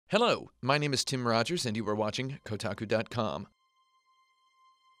Hello, my name is Tim Rogers and you are watching Kotaku.com.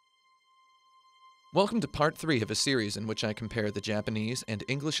 Welcome to part 3 of a series in which I compare the Japanese and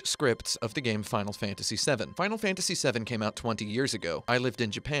English scripts of the game Final Fantasy VII. Final Fantasy VII came out 20 years ago. I lived in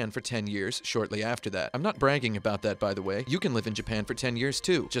Japan for 10 years shortly after that. I'm not bragging about that, by the way. You can live in Japan for 10 years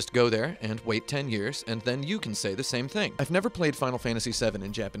too. Just go there and wait 10 years, and then you can say the same thing. I've never played Final Fantasy VII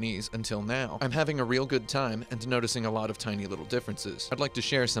in Japanese until now. I'm having a real good time and noticing a lot of tiny little differences. I'd like to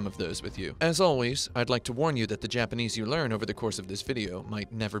share some of those with you. As always, I'd like to warn you that the Japanese you learn over the course of this video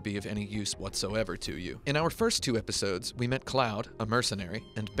might never be of any use whatsoever to you. In our first 2 episodes, we met Cloud, a mercenary,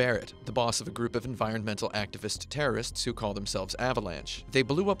 and Barret, the boss of a group of environmental activist terrorists who call themselves Avalanche. They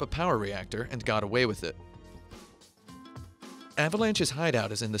blew up a power reactor and got away with it. Avalanche's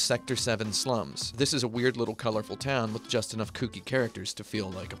hideout is in the Sector 7 slums. This is a weird little colorful town with just enough kooky characters to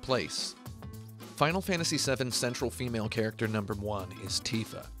feel like a place. Final Fantasy VII central female character number 1 is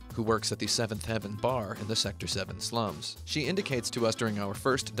Tifa, who works at the 7th Heaven bar in the Sector 7 slums. She indicates to us during our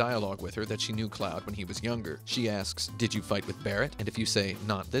first dialogue with her that she knew Cloud when he was younger. She asks, "Did you fight with Barret?" And if you say,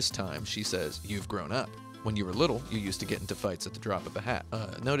 "Not this time," she says, "You've grown up. When you were little, you used to get into fights at the drop of a hat."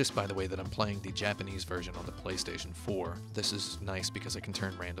 Notice, by the way, that I'm playing the Japanese version on the PlayStation 4. This is nice because I can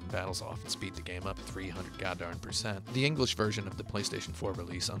turn random battles off and speed the game up 300%. The English version of the PlayStation 4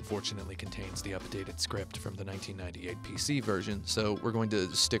 release unfortunately contains the updated script from the 1998 PC version, so we're going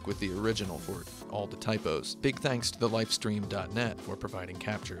to stick with the original for all the typos. Big thanks to the Lifestream.net for providing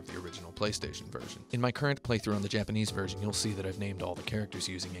capture of the original PlayStation version. In my current playthrough on the Japanese version, you'll see that I've named all the characters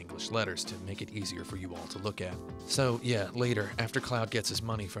using English letters to make it easier for you all to look at. So yeah, later, after Cloud gets his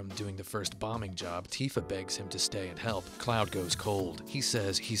money from doing the first bombing job, Tifa begs him to stay and help. Cloud goes cold. He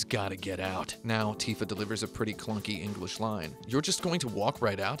says he's gotta get out. Now, Tifa delivers a pretty clunky English line. "You're just going to walk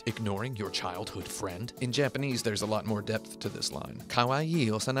right out, ignoring your childhood friend?" In Japanese, there's a lot more depth to this line. "Kawaii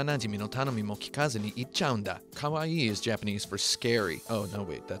osana najimi no tanomi mo kikazu ni ichaunda." Kawaii is Japanese for scary. Oh, no,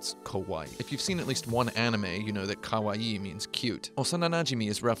 wait, that's kawaii. If you've seen at least one anime, you know that kawaii means cute. Osana najimi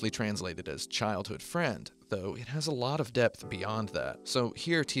is roughly translated as childhood friend, though it has a lot of depth beyond that. So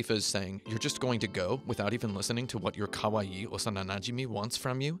here Tifa is saying, you're just going to go without even listening to what your kawaii osana najimi wants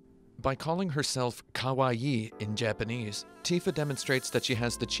from you? By calling herself kawaii in Japanese, Tifa demonstrates that she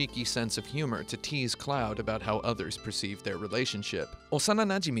has the cheeky sense of humor to tease Cloud about how others perceive their relationship. Osana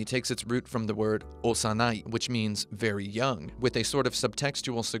najimi takes its root from the word osanai, which means very young, with a sort of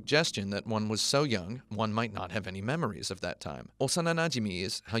subtextual suggestion that one was so young, one might not have any memories of that time. Osana najimi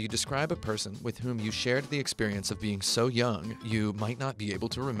is how you describe a person with whom you shared the experience of being so young, you might not be able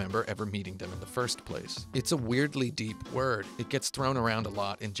to remember ever meeting them in the first place. It's a weirdly deep word. It gets thrown around a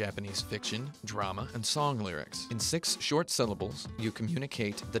lot in Japanese fiction, drama, and song lyrics. In 6 short syllables, you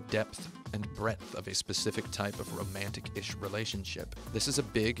communicate the depth and breadth of a specific type of romantic-ish relationship. This is a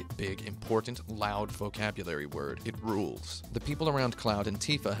big, important, loud vocabulary word. It rules. The people around Cloud and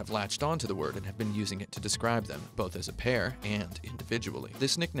Tifa have latched onto the word and have been using it to describe them, both as a pair and individually.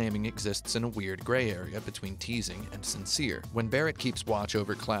 This nicknaming exists in a weird gray area between teasing and sincere. When Barret keeps watch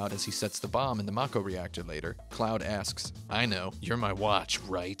over Cloud as he sets the bomb in the Mako reactor later, Cloud asks, "I know, you're my watch,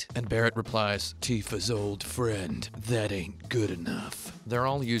 right?" And Barret replies, "Tifa's old friend, that ain't good enough." They're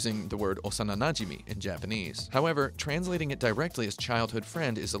all using the word osana najimi in Japanese. However, translating it directly as childhood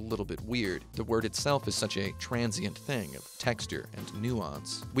friend is a little bit weird. The word itself is such a transient thing of texture and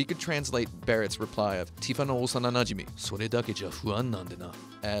nuance. We could translate Barret's reply of "Tifa no osana najimi, sore dake ja fuan nande na"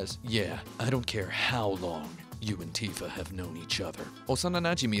 as, "Yeah, I don't care how long you and Tifa have known each other." Osana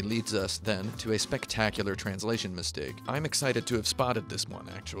najimi leads us, then, to a spectacular translation mistake. I'm excited to have spotted this one,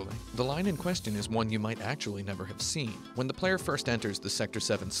 actually. The line in question is one you might actually never have seen. When the player first enters the Sector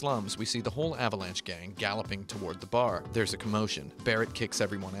 7 slums, we see the whole Avalanche gang galloping toward the bar. There's a commotion. Barret kicks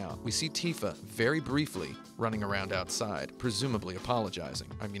everyone out. We see Tifa, very briefly, running around outside, presumably apologizing.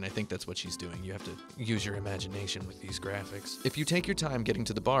 I mean, I think that's what she's doing. You have to use your imagination with these graphics. If you take your time getting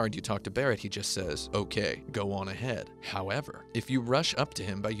to the bar and you talk to Barret, he just says, "Okay, go on ahead." However, if you rush up to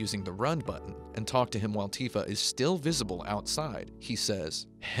him by using the run button and talk to him while Tifa is still visible outside, he says,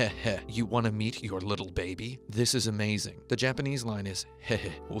 "Heh, you want to meet your little baby?" This is amazing. The Japanese line is, "Heh,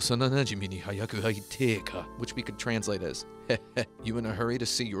 osana najimi ni hayaku haite ka," which we could translate as, "Heh, you in a hurry to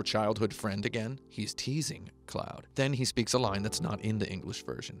see your childhood friend again?" He's teasing Cloud. Then he speaks a line that's not in the English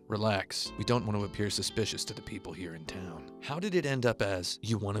version. "Relax, we don't want to appear suspicious to the people here in town." How did it end up as,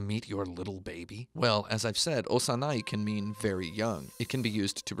 "You want to meet your little baby"? Well, as I've said, osanai can mean very young. It can be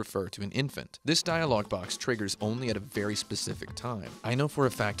used to refer to an infant. This dialogue box triggers only at a very specific time. I know for a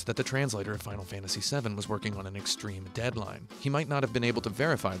a fact that the translator of Final Fantasy VII was working on an extreme deadline. He might not have been able to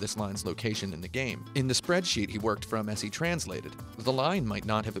verify this line's location in the game. In the spreadsheet he worked from as he translated, the line might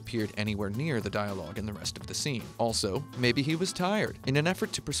not have appeared anywhere near the dialogue in the rest of the scene. Also, maybe he was tired. In an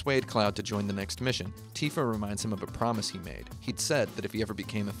effort to persuade Cloud to join the next mission, Tifa reminds him of a promise he made. He'd said that if he ever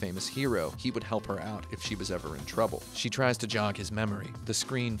became a famous hero, he would help her out if she was ever in trouble. She tries to jog his memory. The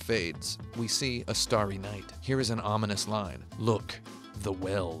screen fades. We see a starry night. Here is an ominous line. "Look, the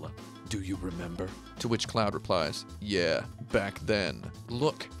well. Do you remember?" To which Cloud replies, "Yeah, back then."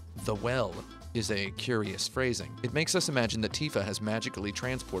 Look, the well is a curious phrasing. It makes us imagine that Tifa has magically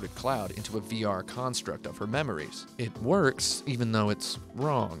transported Cloud into a VR construct of her memories. It works, even though it's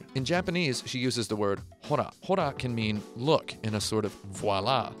wrong. In Japanese, she uses the word hora. Hora can mean look in a sort of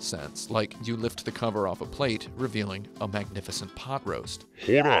voila sense, like you lift the cover off a plate, revealing a magnificent pot roast.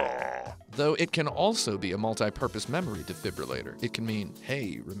 Hora! Though it can also be a multi-purpose memory defibrillator. It can mean,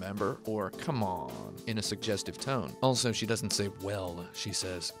 hey, remember? Or come on, in a suggestive tone. Also, she doesn't say well, she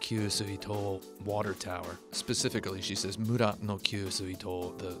says kyusuito, water tower. Specifically, she says mura no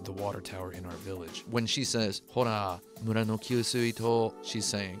kyusuito, the water tower in our village. When she says hora, mura no kyusuito, she's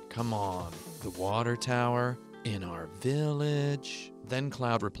saying, come on, the water tower in our village. Then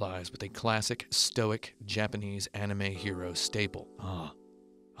Cloud replies with a classic, stoic, Japanese anime hero staple.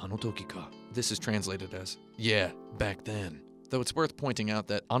 Anotoki ka. This is translated as, yeah, back then. Though it's worth pointing out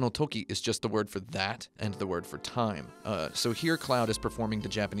that anotoki is just the word for that and the word for time. So here Cloud is performing the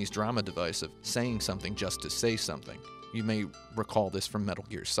Japanese drama device of saying something just to say something. You may recall this from Metal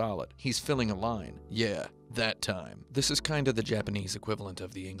Gear Solid. He's filling a line. Yeah, that time. This is kind of the Japanese equivalent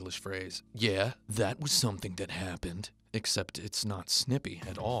of the English phrase, yeah, that was something that happened. Except it's not snippy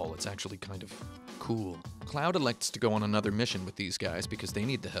at all, it's actually kind of cool. Cloud elects to go on another mission with these guys because they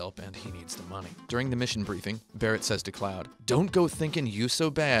need the help and he needs the money. During the mission briefing, Barrett says to Cloud, "Don't go thinking you so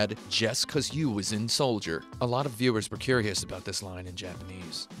bad just cause you was in Soldier." A lot of viewers were curious about this line in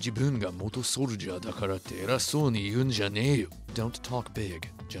Japanese. "Jibun ga moto soldier dakara tte erasou ni iun janei yo." Don't talk big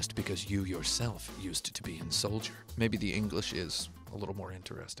just because you yourself used to be in Soldier. Maybe the English is a little more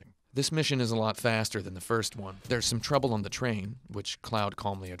interesting. This mission is a lot faster than the first one. There's some trouble on the train, which Cloud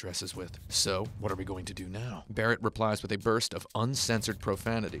calmly addresses with, "So, what are we going to do now?" Barrett replies with a burst of uncensored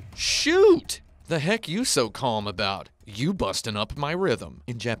profanity. "Shoot! The heck you so calm about? You bustin' up my rhythm."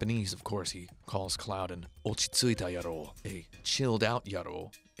 In Japanese, of course, he calls Cloud an ochitsuita yaro, a chilled out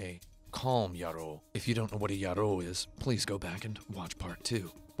yaro, a calm yaro. If you don't know what a yaro is, please go back and watch part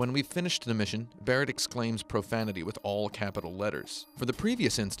 2. When we've finished the mission, Barrett exclaims profanity with all capital letters. For the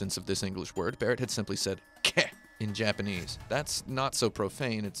previous instance of this English word, Barrett had simply said "ke" in Japanese. That's not so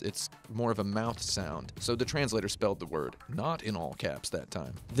profane, it's more of a mouth sound, so the translator spelled the word not in all caps that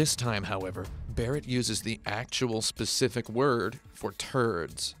time. This time, however, Barrett uses the actual specific word for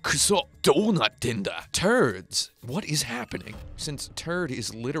turds. Kuso, dou natten da? Turds! What is happening? Since turd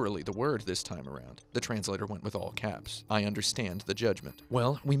is literally the word this time around, the translator went with all caps. I understand the judgment.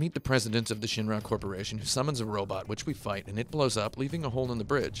 Well, we meet the president of the Shinra Corporation who summons a robot which we fight and it blows up, leaving a hole in the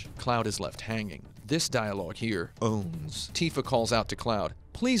bridge. Cloud is left hanging. This dialogue here owns. Tifa calls out to Cloud,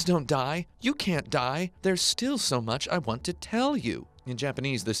 "Please don't die. You can't die. There's still so much I want to tell you." In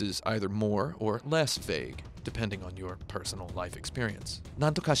Japanese, this is either more or less vague, depending on your personal life experience.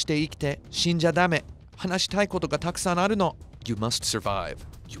 "Nanto ka shite ikite, shinja dame. Hanashitai koto ga takusan aru no." You must survive.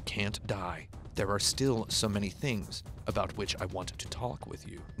 You can't die. There are still so many things about which I want to talk with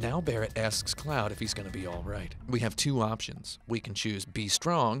you. Now Barrett asks Cloud if he's going to be all right. We have two options. We can choose be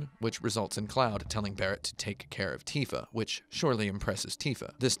strong, which results in Cloud telling Barrett to take care of Tifa, which surely impresses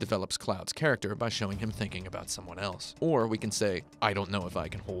Tifa. This develops Cloud's character by showing him thinking about someone else. Or we can say, I don't know if I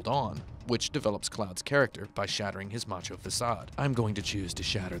can hold on, which develops Cloud's character by shattering his macho facade. I'm going to choose to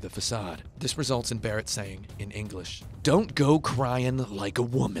shatter the facade. This results in Barrett saying, in English, "Don't go crying like a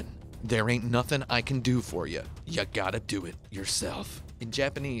woman. There ain't nothing I can do for you. You gotta do it yourself." In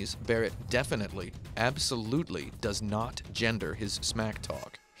Japanese, Barrett definitely, absolutely does not gender his smack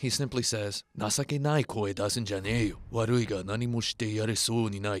talk. He simply says, "Nasake nai koe dasun janei yo. Warui ga nani mo shite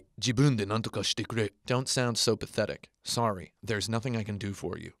yaresou ni nai. Jibun de nanto ka shite kure." Don't sound so pathetic. Sorry, there's nothing I can do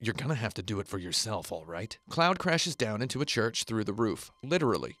for you. You're gonna have to do it for yourself, all right? Cloud crashes down into a church through the roof.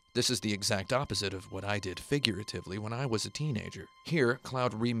 Literally. This is the exact opposite of what I did figuratively when I was a teenager. Here,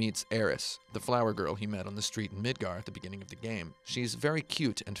 Cloud re-meets Aeris, the flower girl he met on the street in Midgar at the beginning of the game. She's very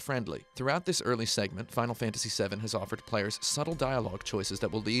cute and friendly. Throughout this early segment, Final Fantasy VII has offered players subtle dialogue choices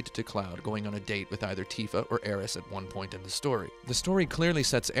that will lead to Cloud going on a date with either Tifa or Aeris at one point in the story. The story clearly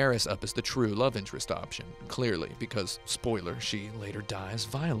sets Aeris up as the true love interest option, clearly, because because, spoiler, she later dies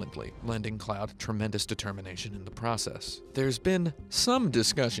violently, lending Cloud tremendous determination in the process. There's been some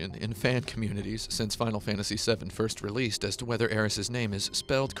discussion in fan communities since Final Fantasy VII first released as to whether Aeris' name is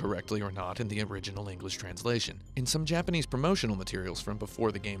spelled correctly or not in the original English translation. In some Japanese promotional materials from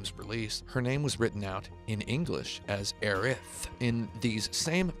before the game's release, her name was written out in English as Aerith. In these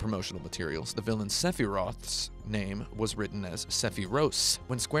same promotional materials, the villain Sephiroth's name was written as Sephiros.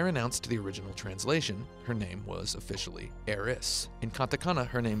 When Square announced the original translation, her name was officially Aeris. In katakana,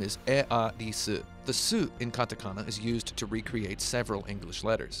 her name is Aeris. The su in katakana is used to recreate several English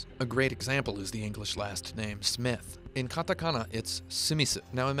letters. A great example is the English last name Smith. In katakana, it's sumisu.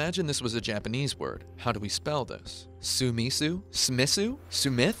 Now imagine this was a Japanese word. How do we spell this? Sumisu? Smisu?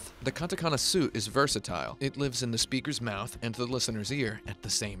 Sumith? The katakana su is versatile. It lives in the speaker's mouth and the listener's ear at the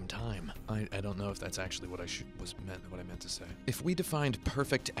same time. I don't know if that's actually what I meant to say. If we defined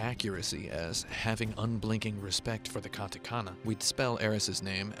perfect accuracy as having unblinking respect for the katakana, we'd spell Aeris'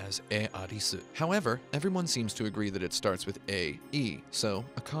 name as Aerisu. However, everyone seems to agree that it starts with A-E, so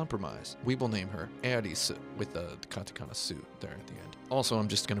a compromise. We will name her Aerisu with the katakana su there at the end. Also, I'm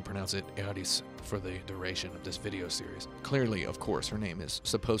just going to pronounce it Aeris for the duration of this video series. Clearly, of course, her name is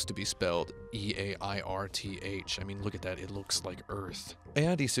supposed to be spelled E-A-I-R-T-H. I mean, look at that. It looks like Earth.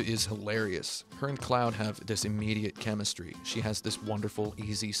 Aerisu is hilarious. Her and Cloud have this immediate chemistry. She has this wonderful,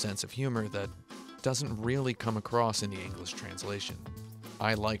 easy sense of humor that doesn't really come across in the English translation.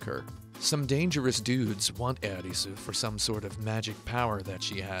 I like her. Some dangerous dudes want Aerisu for some sort of magic power that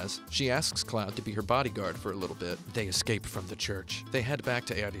she has. She asks Cloud to be her bodyguard for a little bit. They escape from the church. They head back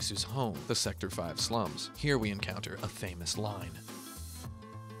to Aerisu's home, the Sector 5 slums. Here we encounter a famous line.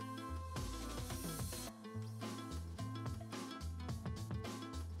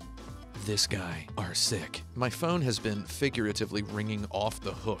 This guy are sick. My phone has been figuratively ringing off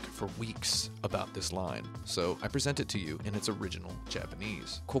the hook for weeks about this line, so I present it to you in its original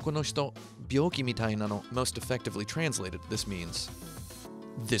Japanese. Koko no hito, byoki mitai nano. Most effectively translated, this means,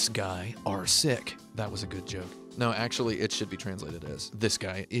 this guy are sick. That was a good joke. No, actually, it should be translated as, this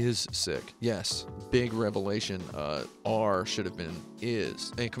guy is sick. Yes, big revelation. R should have been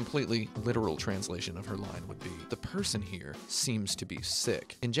is. A completely literal translation of her line would be, the person here seems to be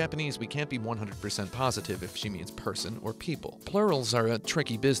sick. In Japanese, we can't be 100% positive if she means person or people. Plurals are a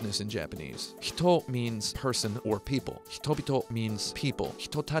tricky business in Japanese. Hito means person or people. Hitobito means people.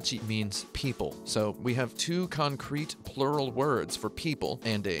 Hitotachi means people. So we have two concrete plural words for people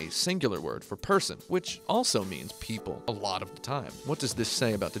and a singular word for person, which also means people a lot of the time. What does this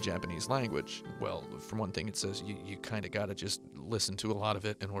say about the Japanese language? Well, for one thing, it says you kind of gotta just listen to a lot of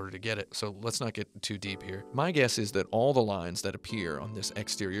it in order to get it, so let's not get too deep here. My guess is that all the lines that appear on this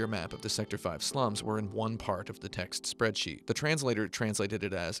exterior map of the Sector 5 slums were in one part of the text spreadsheet. The translator translated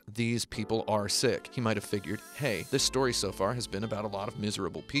it as, these people are sick. He might have figured, hey, this story so far has been about a lot of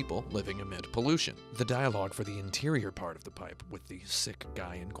miserable people living amid pollution. The dialogue for the interior part of the pipe with the sick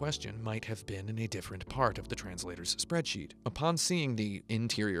guy in question might have been in a different part of the translator's spreadsheet. Upon seeing the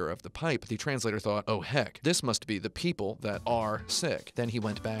interior of the pipe, the translator thought, oh heck, this must be the people that are sick. Then he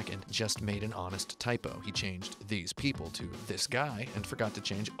went back and just made an honest typo. He changed these people to this guy and forgot to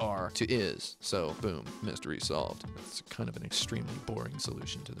change are to is. So boom, mystery solved. That's kind of an extremely boring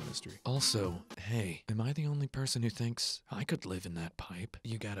solution to the mystery. Also, hey, am I the only person who thinks I could live in that pipe?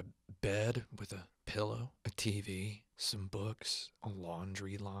 You got a bed with a pillow, a TV, some books, a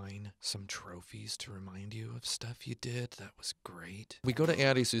laundry line, some trophies to remind you of stuff you did that was great. We go to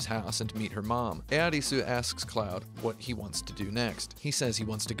Aerisu's house and meet her mom. Aerisu asks Cloud what he wants to do next. He says he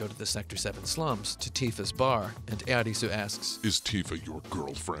wants to go to the Sector 7 slums, to Tifa's bar, and Aerisu asks, is Tifa your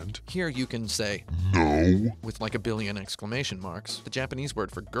girlfriend? Here you can say, no, with like a billion exclamation marks. The Japanese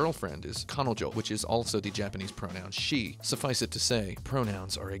word for girlfriend is kanojo, which is also the Japanese pronoun she. Suffice it to say,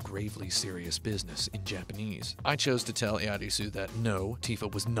 pronouns are a gravely serious business in Japanese. I chose to tell Aerisu that no,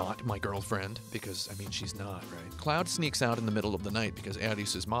 Tifa was not my girlfriend, because, I mean, she's not, right? Cloud sneaks out in the middle of the night because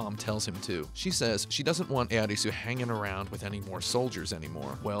Aerisu's mom tells him to. She says she doesn't want Aerisu hanging around with any more soldiers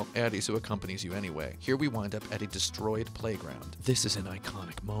anymore. Well, Aerisu accompanies you anyway. Here we wind up at a destroyed playground. This is an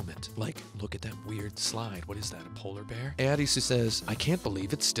iconic moment. Like, look at that weird slide. What is that, a polar bear? Aerisu says, I can't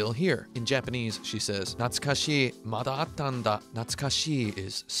believe it's still here. In Japanese, she says, Natsukashi mada attanda. Natsukashi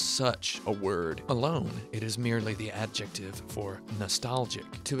is such a word side. Alone, it is merely the adjective for nostalgic.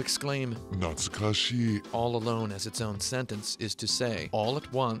 To exclaim, Natsukashi. all alone as its own sentence is to say, all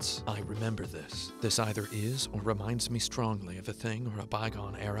at once, I remember this. This either is or reminds me strongly of a thing or a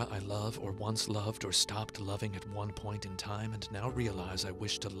bygone era I love or once loved or stopped loving at one point in time and now realize I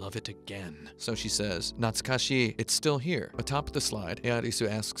wish to love it again. So she says, Natsukashi, it's still here. Atop the slide, Aerisu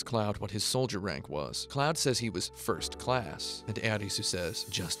asks Cloud what his soldier rank was. Cloud says he was first class, and Aerisu says,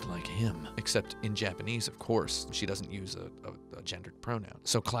 just like him. Except in Japanese, of course, she doesn't use a gendered pronoun.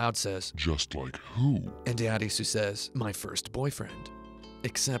 So Cloud says, Just like who? and Aerisu says, my first boyfriend.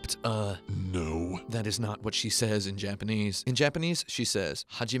 Except, No. that is not what she says in Japanese. In Japanese, she says,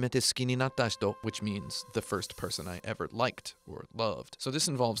 hajimete suki ni natta hito, which means the first person I ever liked or loved. So this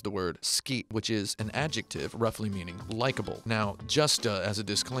involves the word suki, which is an adjective roughly meaning likable. Now, just as a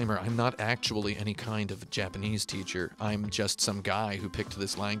disclaimer, I'm not actually any kind of Japanese teacher. I'm just some guy who picked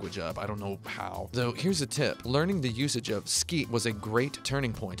this language up. I don't know how. Though, here's a tip. Learning the usage of suki was a great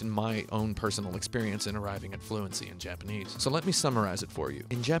turning point in my own personal experience in arriving at fluency in Japanese. So let me summarize it for you.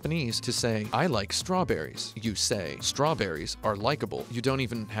 In Japanese, to say, I like strawberries, you say, strawberries are likable. You don't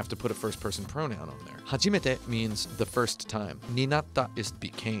even have to put a first-person pronoun on there. Hajimete means the first time. Ninatta is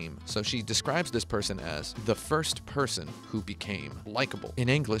became. So she describes this person as the first person who became likable. In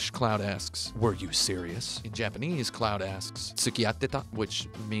English, Cloud asks, were you serious? In Japanese, Cloud asks, tsukiyatteta, which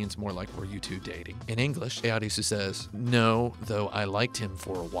means more like, were you two dating? In English, Aerisu says, no, though I liked him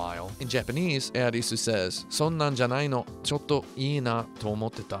for a while. In Japanese, Aerisu says, sonnan janai no, chotto ii na to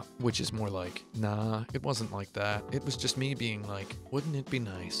omotteta, which is more like, nah, it wasn't like that. It was just me being like, wouldn't it be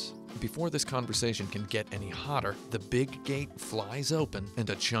nice? Before this conversation can get any hotter, the big gate flies open and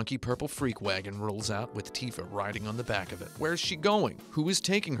a chunky purple freak wagon rolls out with Tifa riding on the back of it. Where's she going? Who is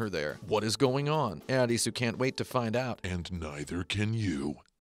taking her there? What is going on? Aerisu can't wait to find out. And neither can you.